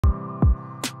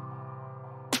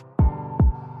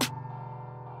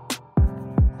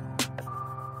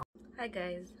Hi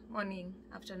guys, morning,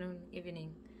 afternoon,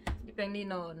 evening,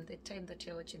 depending on the time that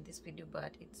you're watching this video,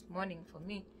 but it's morning for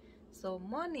me. So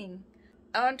morning,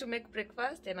 I want to make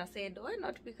breakfast and I said, why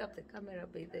not pick up the camera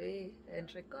by the way and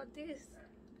record this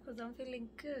because I'm feeling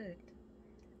good.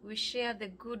 We share the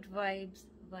good vibes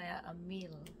via a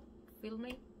meal. Feel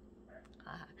me?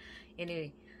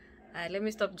 Anyway, let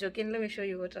me stop joking. Let me show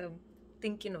you what I'm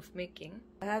thinking of making.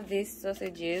 I have these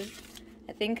sausages.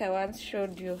 I think I once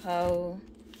showed you how,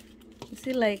 you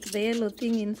see like the yellow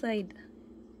thing inside,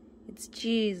 it's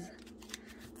cheese,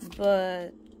 but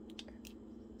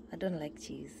I don't like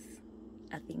cheese.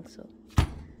 I think so.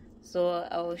 So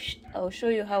I'll show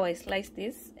you how I slice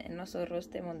this and also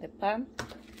roast them on the pan.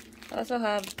 I also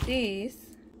have this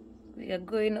we are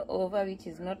going over, which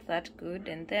is not that good,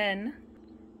 and then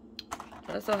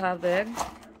I also have eggs,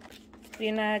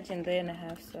 spinach, and then I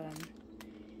have some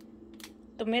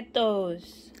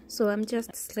tomatoes. So I'm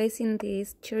just slicing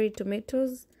these cherry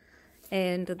tomatoes,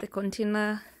 and the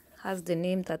container has the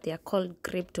name that they are called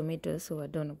grape tomatoes, so I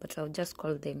don't know, but I'll just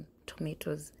call them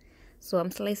tomatoes. So I'm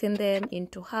slicing them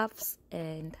into halves,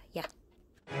 and yeah.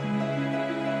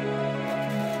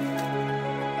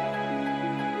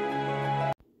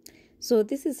 So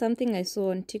this is something I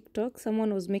saw on TikTok.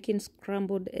 Someone was making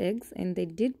scrambled eggs and they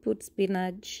did put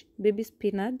spinach, baby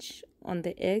spinach on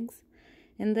the eggs.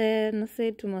 And then I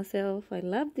said to myself, I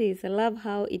love this. I love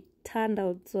how it turned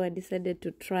out, so I decided to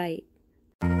try it.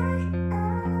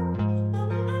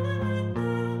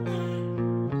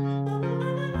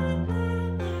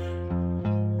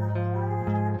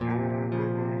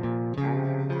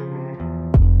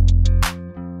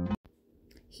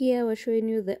 Here we're showing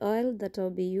you the oil that I'll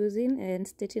be using and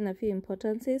stating a few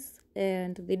importances.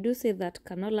 And they do say that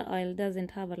canola oil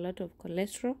doesn't have a lot of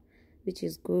cholesterol, which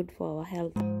is good for our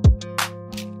health.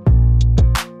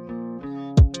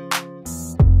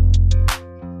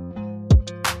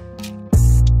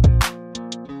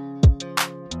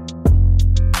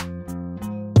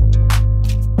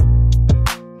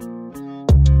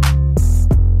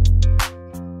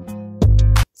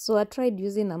 So I tried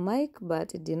using a mic,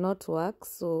 but it did not work,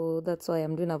 so that's why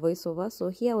I'm doing a voiceover. So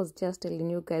here I was just telling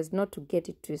you guys not to get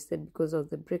it twisted because of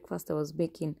the breakfast I was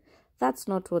making. That's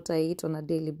not what I eat on a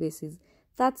daily basis.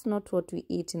 That's not what we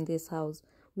eat in this house.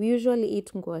 We usually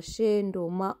eat ngwashe,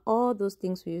 ndoma, all those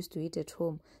things we used to eat at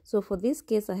home. So for this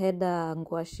case, I had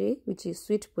ngwashe, which is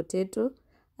sweet potato.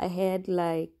 I had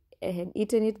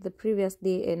eaten it the previous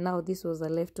day, and now this was a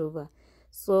leftover.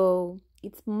 So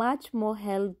it's much more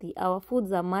healthy. Our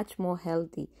foods are much more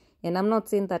healthy. And I'm not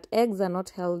saying that eggs are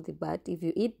not healthy, but if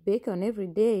you eat bacon every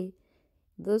day,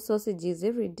 those sausages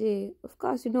every day, of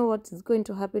course, you know what is going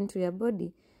to happen to your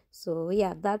body. So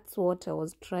yeah, that's what I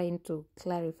was trying to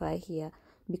clarify here,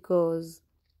 because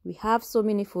we have so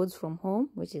many foods from home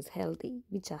which are healthy.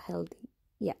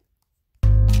 Yeah.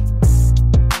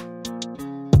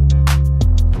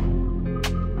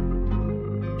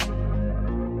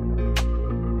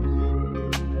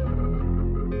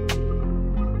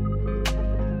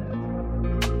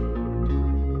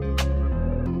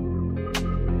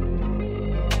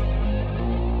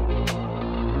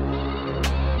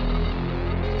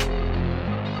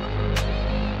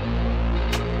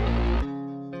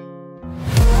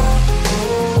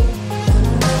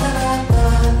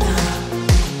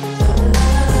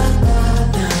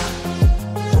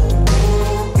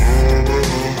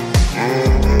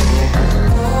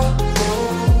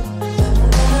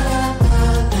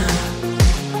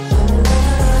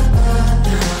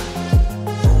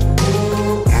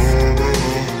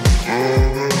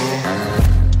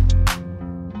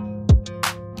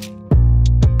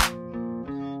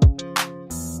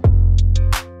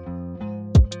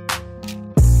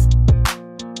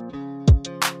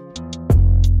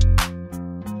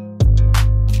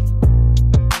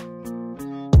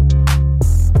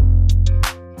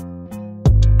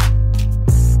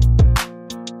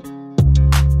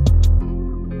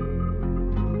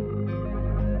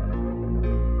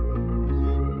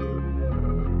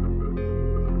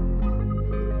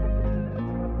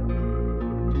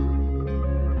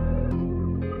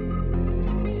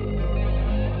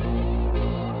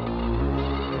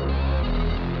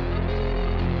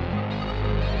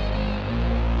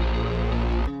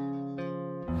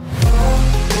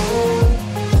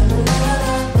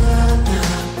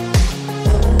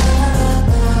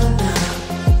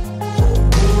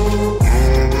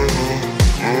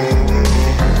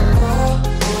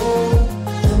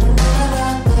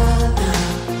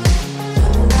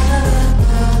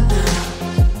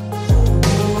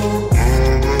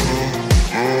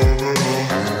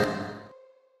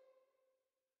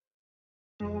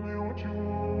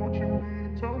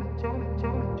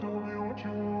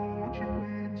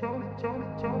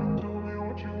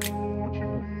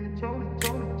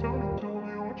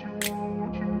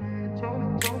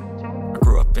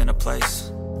 a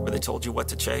place where they told you what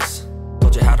to chase,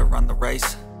 told you how to run the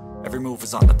race. Every move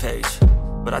was on the page,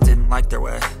 but I didn't like their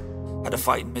way. Had to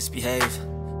fight and misbehave,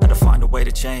 had to find a way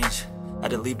to change,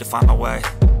 had to leave to find my way.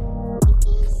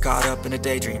 Caught up in a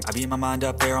daydream, I beat my mind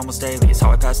up there almost daily. It's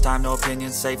how I pass time, no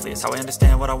opinions safely. It's how I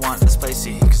understand what I want in this place,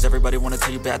 see. Cause everybody wanna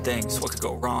tell you bad things, what could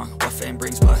go wrong, what fame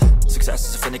brings. But success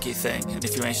is a finicky thing, and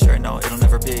if you ain't sure, no, it'll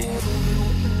never be.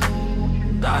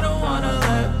 I don't wanna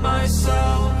let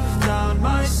myself down,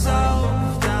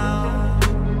 myself down.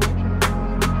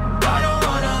 I don't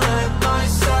wanna let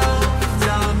myself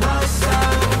down,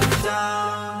 myself down.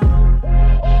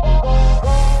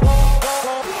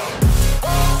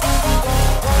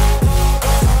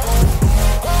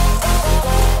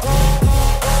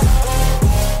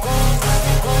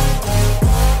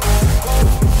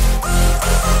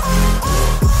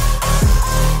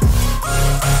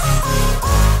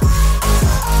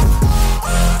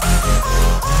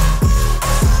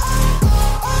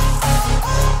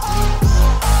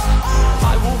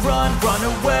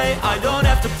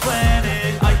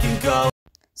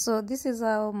 So this is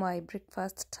how my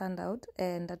breakfast turned out,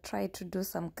 and I tried to do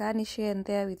some garnish here and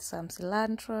there with some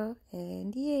cilantro,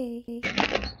 and yay!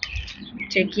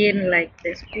 Take in like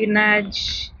the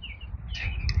spinach,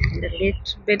 and a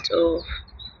little bit of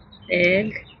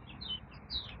egg,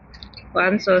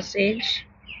 one sausage,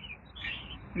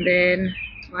 and then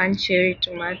one cherry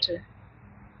tomato,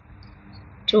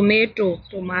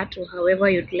 however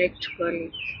you'd like to call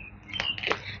it.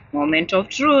 Moment of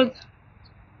truth.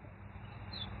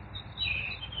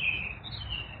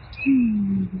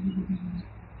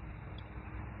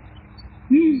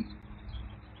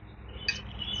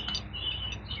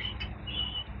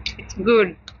 It's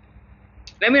good.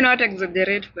 Let me not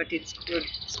exaggerate, but it's good.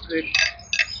 It's good.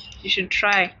 You should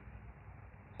try.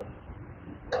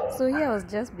 So here I was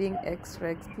just being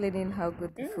extra, explaining how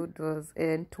good the food was,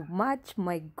 and to match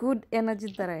my good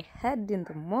energy that I had in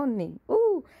the morning.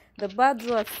 Ooh, the birds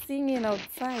were singing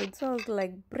outside, so I was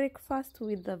like, breakfast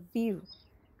with a view.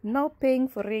 No paying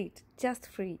for it, just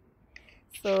free.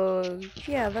 So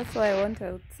yeah, that's why I went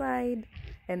outside,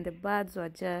 and the birds were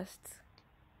just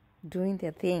doing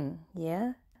their thing.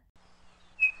 Yeah.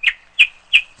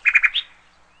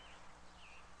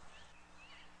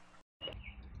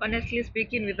 Honestly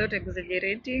speaking, without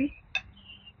exaggerating,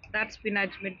 that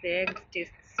spinach made the eggs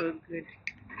taste so good.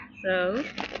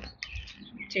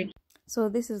 So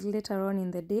this is later on in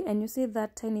the day, and you see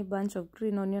that tiny bunch of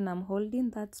green onion I'm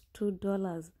holding, that's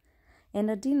 $2.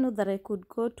 And I didn't know that I could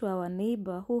go to our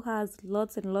neighbor who has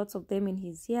lots and lots of them in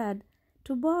his yard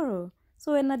to borrow.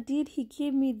 So when I did, he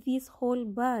gave me this whole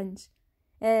bunch.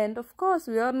 And of course,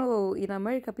 we all know in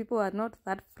America, people are not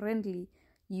that friendly.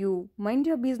 You mind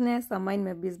your business, I mind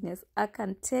my business. I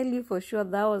can tell you for sure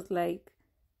that was like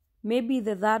maybe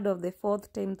the third or the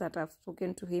fourth time that I've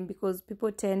spoken to him, because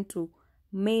people tend to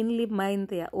mainly mind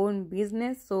their own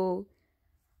business. So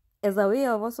as a way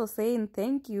of also saying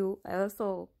thank you, I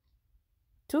also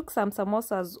took some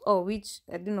samosas, which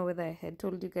I don't know whether I had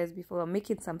told you guys before, I'm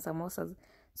making some samosas.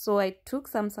 So I took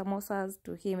some samosas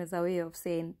to him as a way of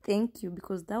saying thank you,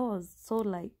 because that was so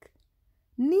like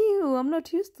new. I'm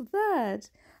not used to that.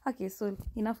 Okay, so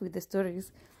enough with the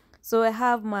stories. So I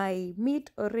have my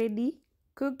meat already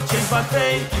cooked. Change my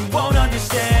fate, you won't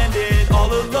understand it.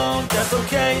 All alone, that's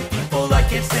okay. People I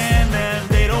can't stand them.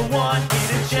 They don't want me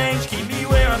to change, keep me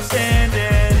where I'm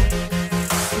standing.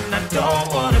 And I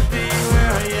don't wanna be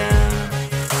where I am.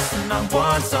 And I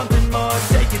want something more,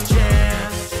 take a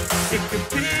chance. It could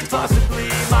be possibly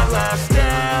my last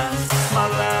dance, my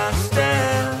last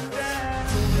dance.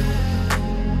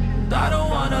 I don't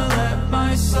wanna let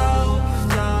myself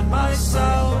down,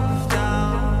 myself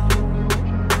down.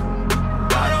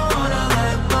 I don't wanna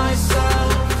let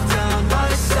myself down,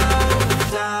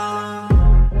 myself down.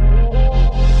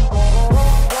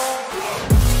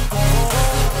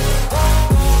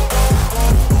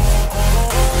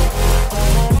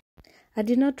 I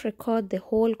did not record the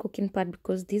whole cooking part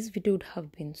because this video would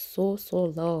have been so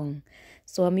long.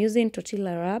 So I'm using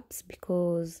tortilla wraps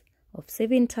because of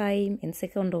saving time, and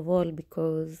second of all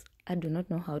because I do not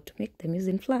know how to make them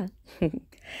using flour.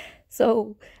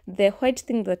 So the white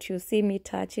thing that you see me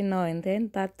touching now and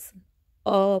then, that's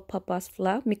all-purpose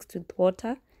flour mixed with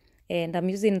water, and I'm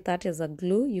using that as a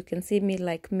glue. You can see me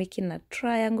like making a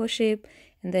triangle shape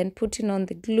and then putting on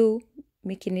the glue,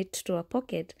 making it to a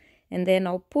pocket, and then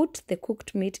I'll put the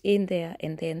cooked meat in there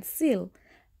and then seal,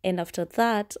 and after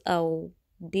that I'll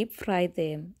deep fry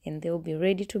them and they'll be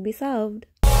ready to be served.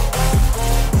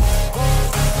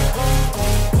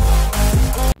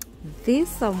 This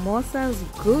samosa is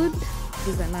good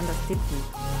is an understatement.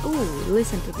 Oh,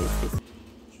 listen to this.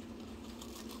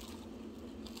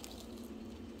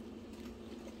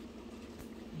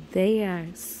 They are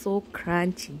so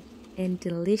crunchy and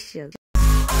delicious.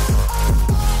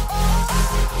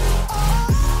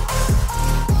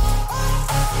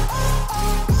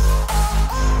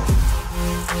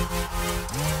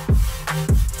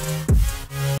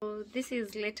 So this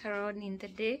is later on in the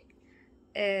day,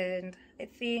 and I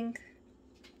think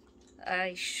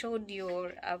I've shown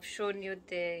you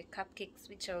the cupcakes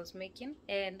which I was making,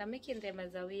 and I'm making them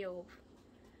as a way of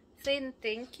saying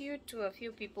thank you to a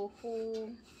few people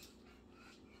who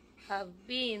have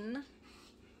been,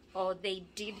 or they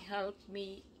did help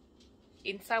me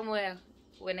in somewhere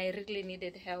when I really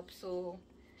needed help. So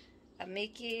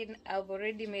I've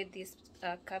already made these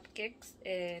cupcakes,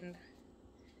 and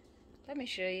let me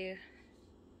show you.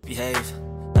 Behave,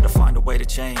 had to find a way to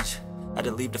change, had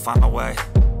to leave to find my way.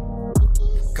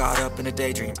 Caught up in a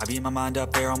daydream, I beat my mind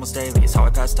up there almost daily. It's how I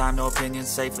pass time, no opinions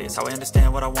safely. It's how I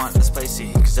understand what I want in this place,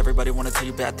 see. Cause everybody wanna tell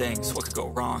you bad things, what could go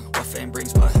wrong, what fame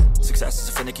brings. But success is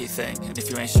a finicky thing, and if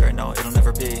you ain't sure, no, it'll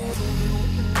never be.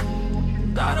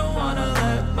 I don't wanna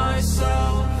let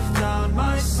myself down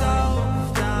myself.